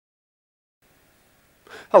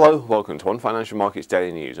Hello, welcome to One Financial Markets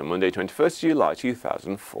Daily News on Monday 21st July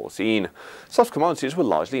 2014. Soft commodities were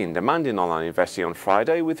largely in demand in online investing on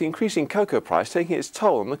Friday, with the increasing cocoa price taking its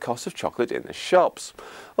toll on the cost of chocolate in the shops.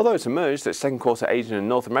 Although it emerged that second quarter Asian and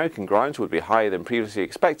North American grinds would be higher than previously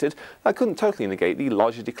expected, that couldn't totally negate the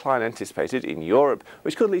larger decline anticipated in Europe,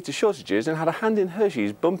 which could lead to shortages and had a hand in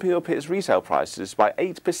Hershey's bumping up its resale prices by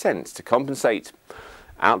 8% to compensate.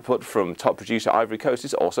 Output from top producer Ivory Coast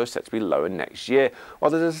is also set to be lower next year,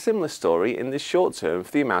 while there's a similar story in the short term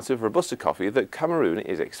for the amount of Robusta coffee that Cameroon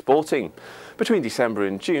is exporting. Between December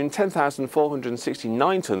and June,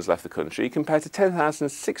 10,469 tonnes left the country compared to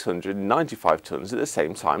 10,695 tonnes at the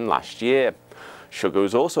same time last year. Sugar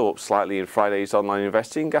was also up slightly in Friday's online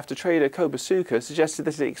investing after trader Kobasuka suggested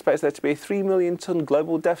that it expects there to be a 3 million tonne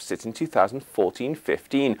global deficit in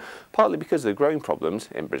 2014-15, partly because of the growing problems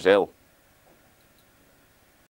in Brazil.